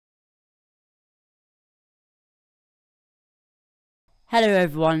Hello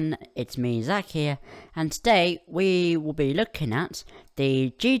everyone, it's me Zach here, and today we will be looking at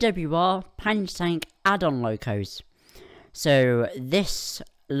the GWR Pannier Tank add-on locos. So this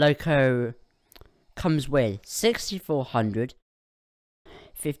loco comes with 6400,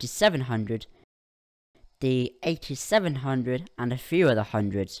 5700, the 8700 and a few other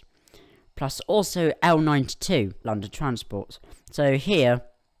hundreds, plus also L92 London Transport. So here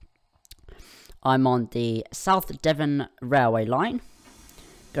I'm on the South Devon Railway line.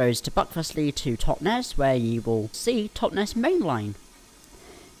 Goes to Buckfastleigh to Totnes, where you will see Totnes main line.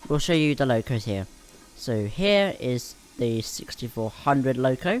 We'll show you the locos here. So here is the 6400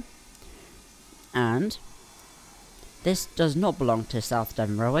 loco, and this does not belong to South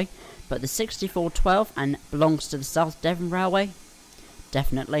Devon Railway, but the 6412 and belongs to the South Devon Railway,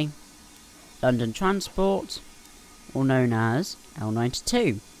 definitely. London Transport, or known as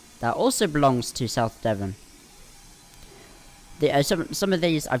L92, that also belongs to South Devon. Some of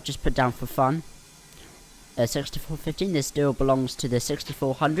these I've just put down for fun. 6415, this still belongs to the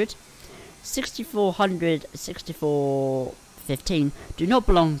 6400. 6400, 6415 do not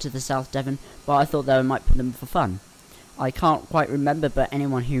belong to the South Devon, but I thought that I might put them for fun. I can't quite remember, but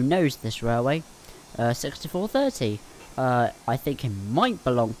anyone who knows this railway, 6430, I think it might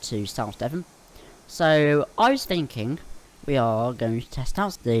belong to South Devon. So I was thinking we are going to test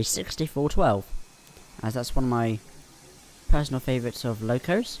out the 6412, as that's one of my personal favourites of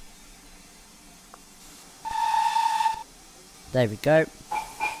locos. There we go.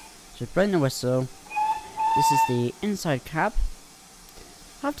 So blowing the whistle. This is the inside cab.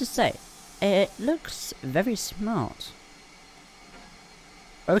 I have to say, it looks very smart.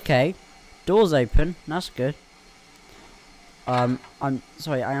 Okay, doors open. That's good. I'm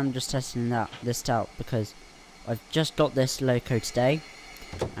sorry. I am just testing this out because I've just got this loco today,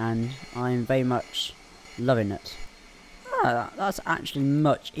 and I'm very much loving it. That's actually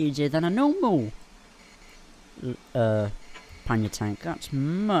much easier than a normal pannier tank. That's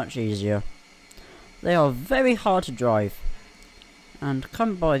much easier. They are very hard to drive, and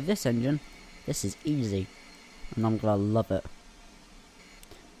come by this engine, this is easy, and I'm gonna love it.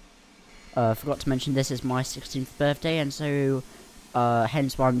 Forgot to mention this is my 16th birthday, and so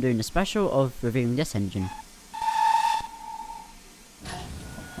hence why I'm doing a special of reviewing this engine.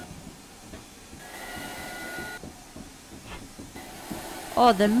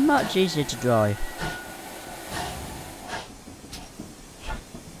 Oh, they're much easier to drive.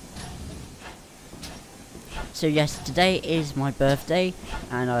 So yes, today is my birthday,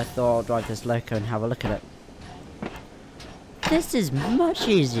 and I thought I'll drive this loco and have a look at it. This is much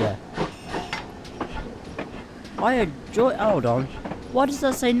easier. I enjoy. Hold on. Why does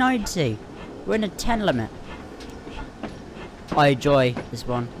that say 90? We're in a 10 limit. I enjoy this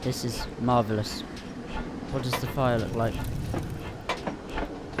one. This is marvellous. What does the fire look like?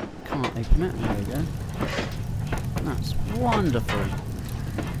 Can't open it. There we go. That's wonderful.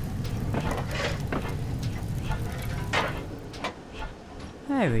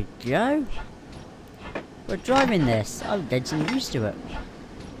 There we go. We're driving this. I'm getting used to it.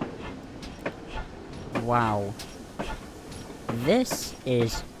 Wow. This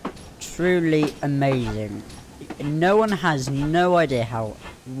is truly amazing. No one has no idea how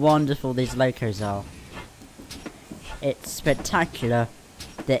wonderful these locos are. It's spectacular.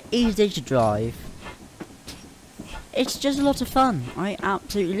 They're easy to drive. It's just a lot of fun. I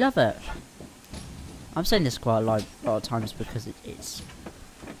absolutely love it. I'm saying this quite a lot of times because it's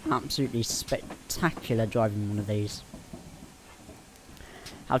absolutely spectacular driving one of these.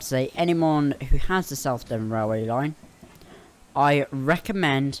 I have to say, anyone who has the South Devon Railway line, I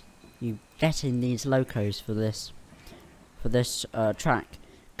recommend you getting these locos for this track,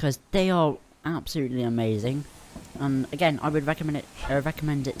 because they are absolutely amazing. And again, I would recommend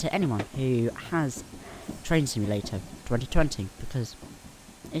it to anyone who has Train Simulator 2020, because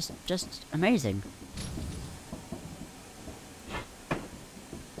it's just amazing.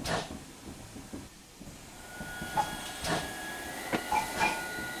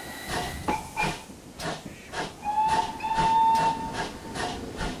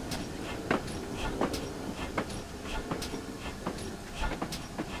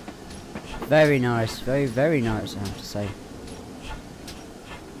 Very nice, very nice, I have to say.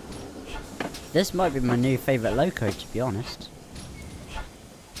 This might be my new favourite loco, to be honest.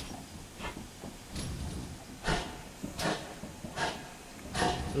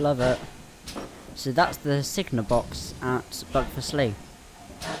 Love it. So that's the signal box at Buckfastleigh.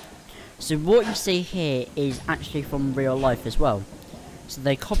 So what you see here is actually from real life as well. So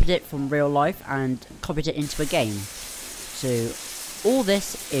they copied it from real life and copied it into a game. So all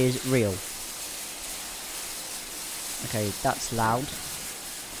this is real. Okay, that's loud.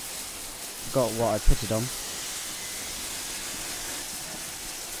 Forgot what I put it on.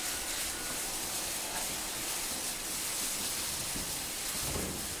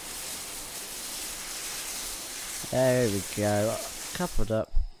 There we go, coupled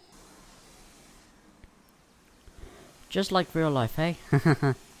up. Just like real life, eh?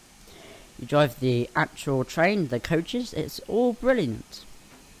 You drive the actual train, the coaches, it's all brilliant.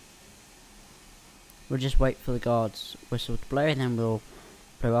 We'll just wait for the guard's whistle to blow, and then we'll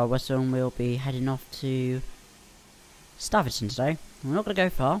blow our whistle and we'll be heading off to Staverton today. We're not going to go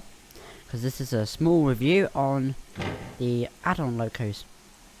far, because this is a small review on the add-on locos.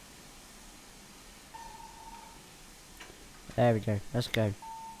 There we go, let's go.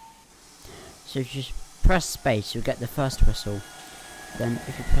 So if you just press space, you'll get the first whistle. Then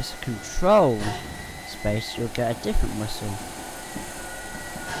if you press control space, you'll get a different whistle.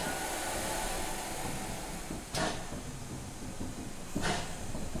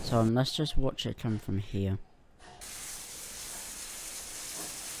 So let's just watch it come from here.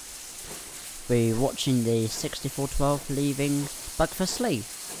 We're watching the 6412 leaving Buckfastleigh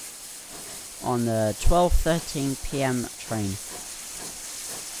on the 12:13 PM train.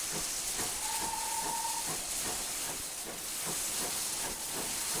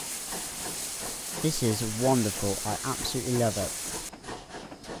 This is wonderful, I absolutely love it.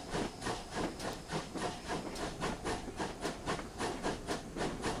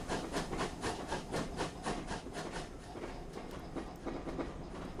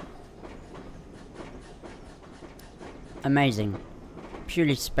 Amazing,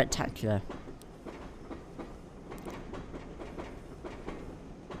 purely spectacular.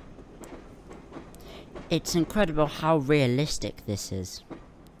 It's incredible how realistic this is.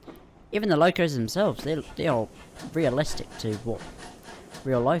 Even the locos themselves, they are realistic to what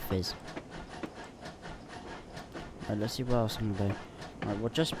real life is. Right, let's see what else I'm gonna do. Right, we'll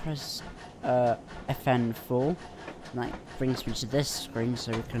just press FN4, and that brings me to this screen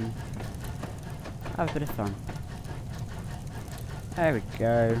so we can have a bit of fun. There we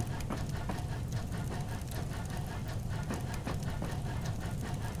go.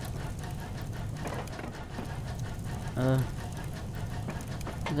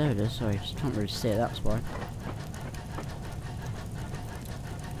 There it is, sorry, just can't really see it, that's why.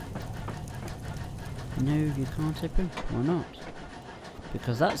 No, you can't open? Why not?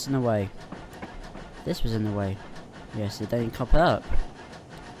 Because that's in the way. This was in the way. Yes, it don't cop up.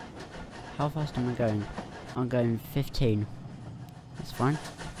 How fast am I going? I'm going 15. That's fine.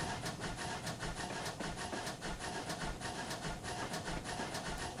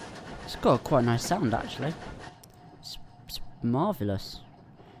 It's got quite a nice sound actually. It's marvellous.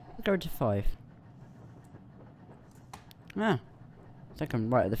 We'll go to 5. Ah, I think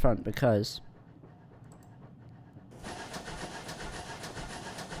I'm right at the front because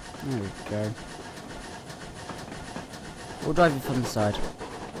there we go. We'll drive it from the side.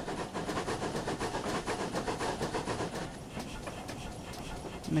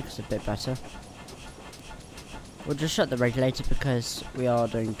 Makes it a bit better. We'll just shut the regulator because we are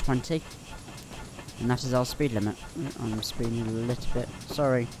doing 20. And that is our speed limit. I'm speeding a little bit.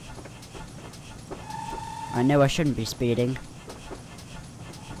 Sorry. I know I shouldn't be speeding.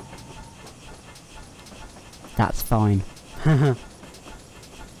 That's fine.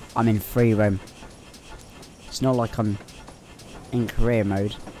 I'm in free roam. It's not like I'm in career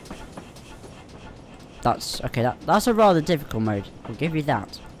mode. That's okay. That's a rather difficult mode. I'll give you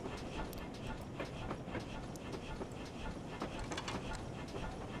that.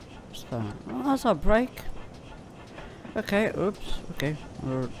 What's that? Oh, that's our brake. Okay. Oops. Okay.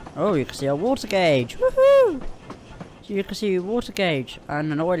 Oh, you can see our water gauge. Woohoo! So you can see your water gauge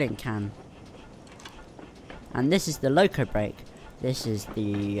and an oiling can. And this is the loco brake. This is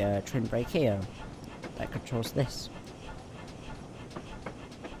the twin brake here that controls this.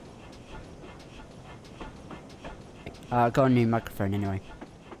 I've got a new microphone anyway.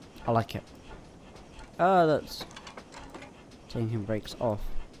 I like it. Oh, that's taking brakes off.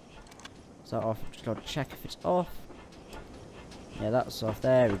 Is that off? Just gotta check if it's off. Yeah, that's off.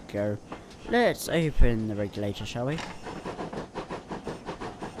 There we go. Let's open the regulator, shall we?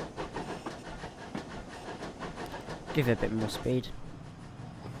 Give it a bit more speed.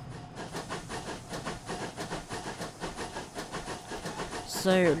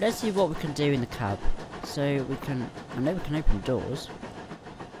 So let's see what we can do in the cab. So we can, I know we can open doors.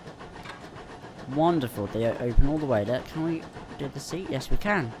 Wonderful, they open all the way there. Can we do the seat? Yes, we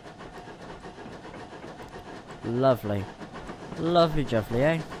can. Lovely. Lovely jubbly,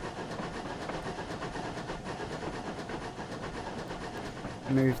 eh?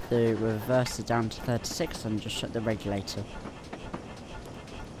 move the reverser down to 36 and just shut the regulator.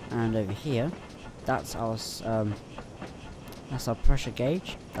 And over here, that's our pressure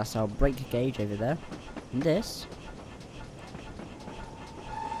gauge. That's our brake gauge over there. And this,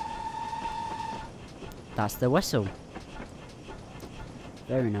 that's the whistle.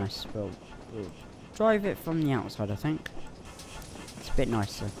 Very nice. We'll drive it from the outside, I think. It's a bit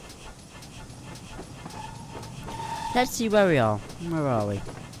nicer. Let's see where we are. Where are we?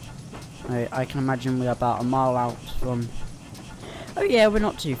 I can imagine we're about a mile out from... Oh yeah, we're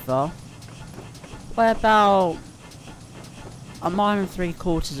not too far. We're about a mile and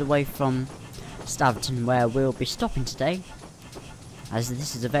 3/4 away from Staverton, where we'll be stopping today, as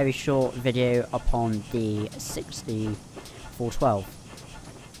this is a very short video upon the 6412.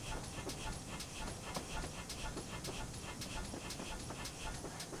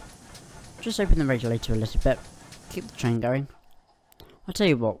 Just open the regulator a little bit, keep the train going. I'll tell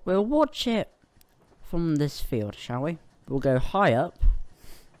you what, we'll watch it from this field, shall we? We'll go high up.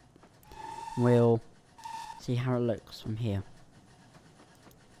 We'll see how it looks from here.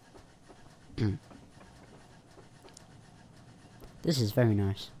 This is very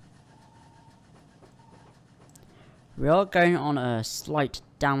nice. We are going on a slight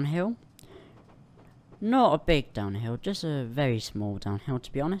downhill. Not a big downhill, just a very small downhill,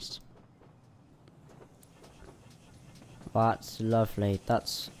 to be honest. That's lovely.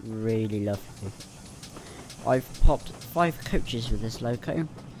 That's really lovely. I've popped 5 coaches with this loco,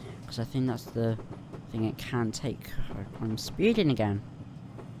 because I think that's the thing it can take. I'm speeding again.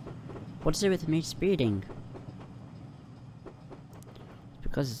 What is it with me speeding? It's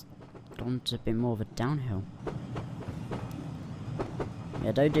because it's gone to a bit more of a downhill.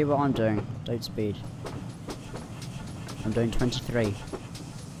 Yeah, don't do what I'm doing. Don't speed. I'm doing 23.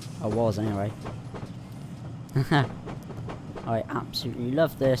 I was anyway. I absolutely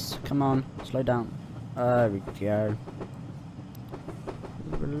love this. Come on, slow down. There we go.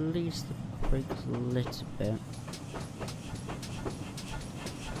 Release the brakes a little bit.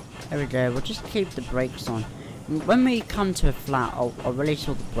 There we go. We'll just keep the brakes on. When we come to a flat, I'll release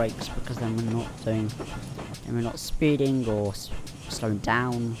all the brakes, because then we're not speeding or slowing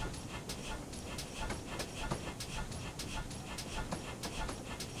down.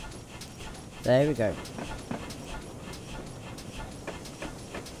 There we go.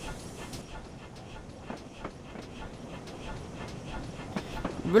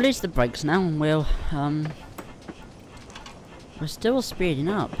 Release the brakes now, and we're still speeding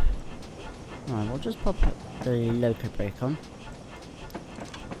up. Right, we'll just pop the loco brake on.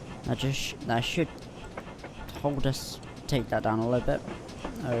 That should hold us. Take that down a little bit.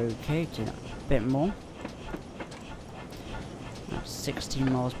 Okay, do that a bit more. That's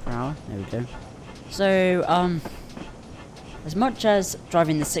 16 miles per hour. There we go. So, as much as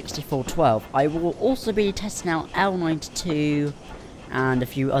driving the 6412, I will also be testing out L92 and a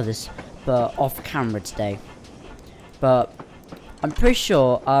few others, but off camera today. But I'm pretty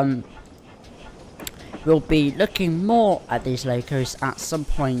sure we'll be looking more at these locos at some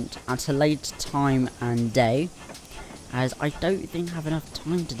point at a later time and day, as I don't think I have enough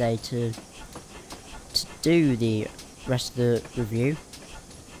time today to do the rest of the review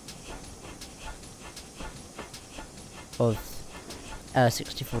of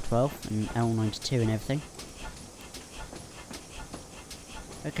 6412 and L92 and everything.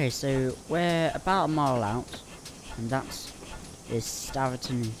 Okay, so we're about a mile out, and that is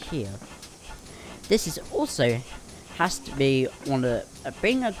Staverton here. This is also has to be one of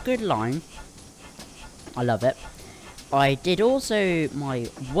being a good line. I love it. I did also my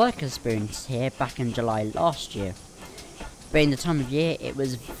work experience here back in July last year. Being the time of year, it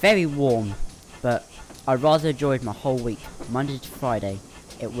was very warm, but I rather enjoyed my whole week, Monday to Friday.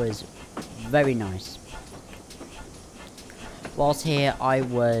 It was very nice. Whilst here, I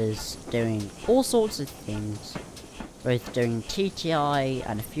was doing all sorts of things, both doing TTI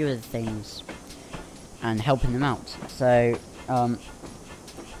and a few other things, and helping them out. So, on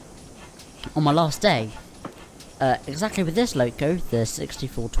my last day, exactly with this loco, the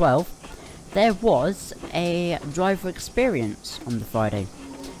 6412, there was a driver experience on the Friday,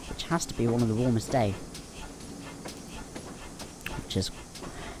 which has to be one of the warmest days, which is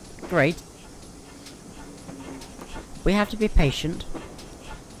great. We have to be patient.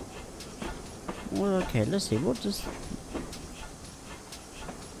 Well, okay, let's see, what does...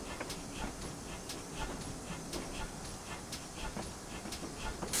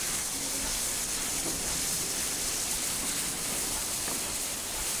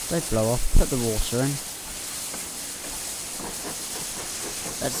 They blow off, put the water in.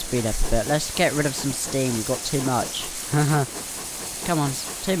 Let's speed up a bit, let's get rid of some steam, we've got too much. Come on.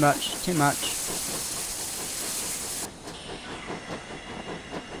 Too much. Too much.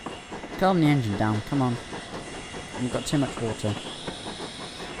 Calm the engine down. Come on. You've got too much water.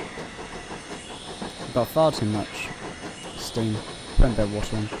 You've got far too much steam. Put a bit of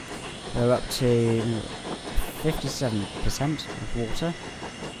water in. We're up to 57% of water.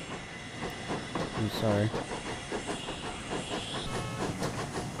 I'm sorry.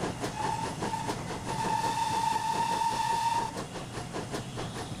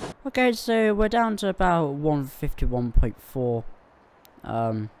 Okay, so we're down to about 151.4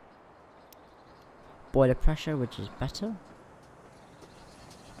 boiler pressure, which is better.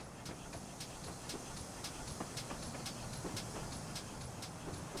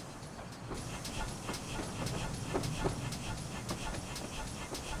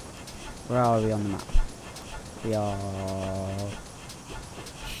 Where are we on the map? We are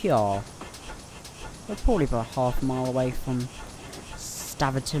here. We're probably about half a mile away from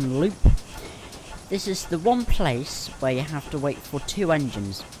Staverton Loop. This is the one place where you have to wait for 2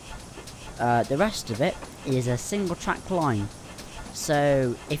 engines. The rest of it is a single track line.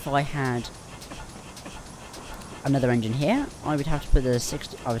 So if I had another engine here, I would have to put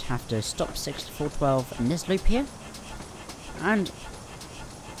I would have to stop 6412 in this loop here, and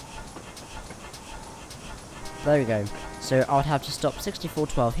there we go. So I would have to stop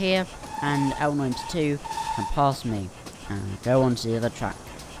 6412 here, and L92 can pass me and go on to the other track.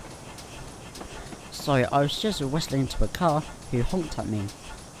 Sorry, I was just whistling to a car who honked at me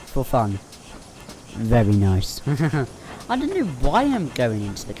for fun. Very nice. I don't know why I'm going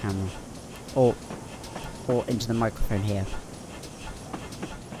into the camera or into the microphone here.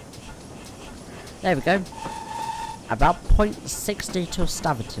 There we go. About 0.60 to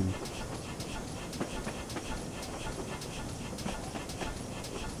Staverton.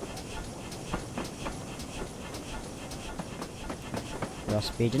 We are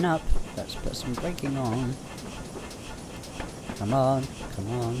speeding up. Let's put some braking on. Come on,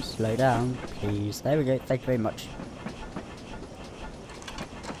 slow down, please. There we go, thank you very much.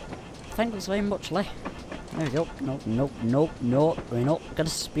 Thanks very much, Lee. There we go. Nope, we're not gonna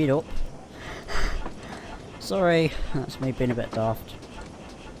speed up. Sorry, that's me being a bit daft.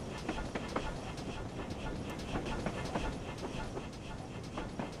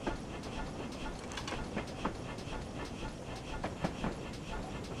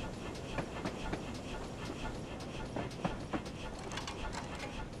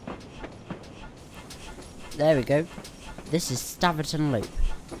 There we go. This is Staverton Loop.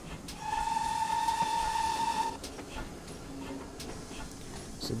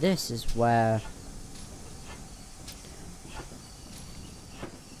 So this is where...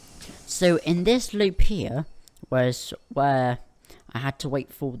 So in this loop here was where I had to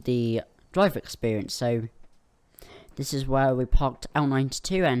wait for the driver experience. So this is where we parked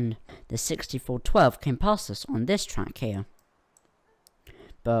L92 and the 6412 came past us on this track here.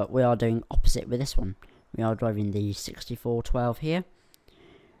 But we are doing opposite with this one. We are driving the 6412 here.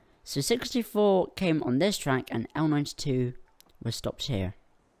 So 64 came on this track and L92 was stopped here.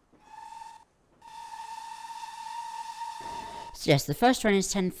 So yes, the first train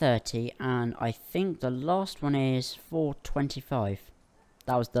is 10:30 and I think the last one is 4:25.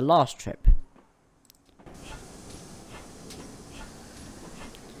 That was the last trip.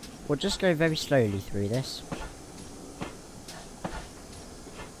 We'll just go very slowly through this.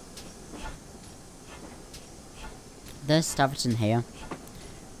 There's Staverton here.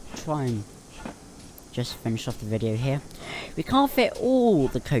 Try and just finish off the video here. We can't fit all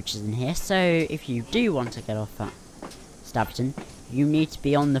the coaches in here, so if you do want to get off at Staverton, you need to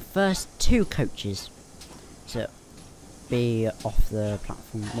be on the first 2 coaches to be off the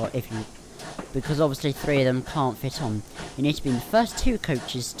platform. Well, because obviously 3 of them can't fit on. You need to be in the first 2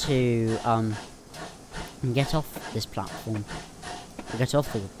 coaches to get off this platform, to get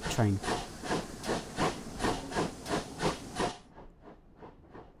off the train.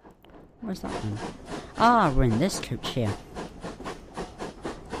 Where's that one? Ah, we're in this coach here.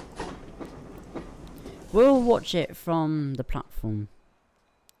 We'll watch it from the platform.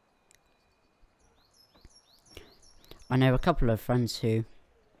 I know a couple of friends who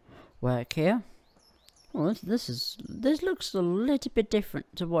work here. Well, this looks a little bit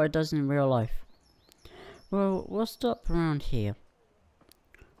different to what it does in real life. Well, we'll stop around here.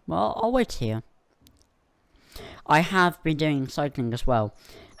 Well, I'll wait here. I have been doing cycling as well.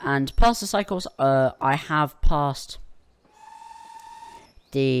 And past the cycles, I have passed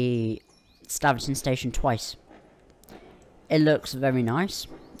the Staverton station twice. It looks very nice.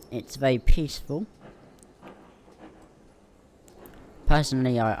 It's very peaceful.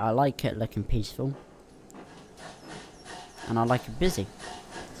 Personally, I like it looking peaceful. and I like it busy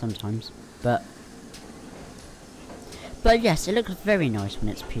sometimes. But yes, it looks very nice when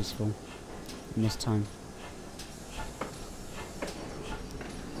it's peaceful in this time.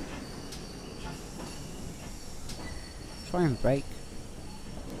 Try and brake.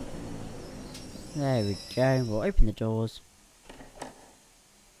 There we go. We'll open the doors.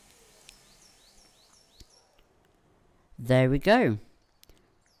 There we go.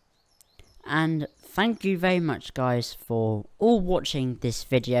 And thank you very much, guys, for all watching this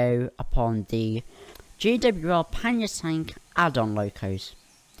video upon the GWR Pannier Tank add-on locos.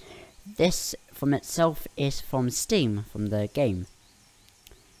 This from itself is from Steam, from the game.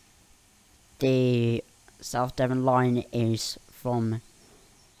 The South Devon line is from,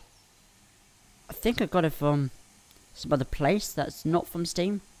 I think I got it from some other place that's not from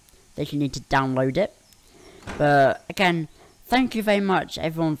Steam. That you need to download it. But again, thank you very much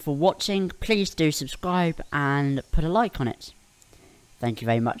everyone for watching. Please do subscribe and put a like on it. Thank you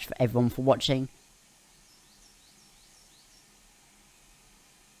very much for everyone for watching.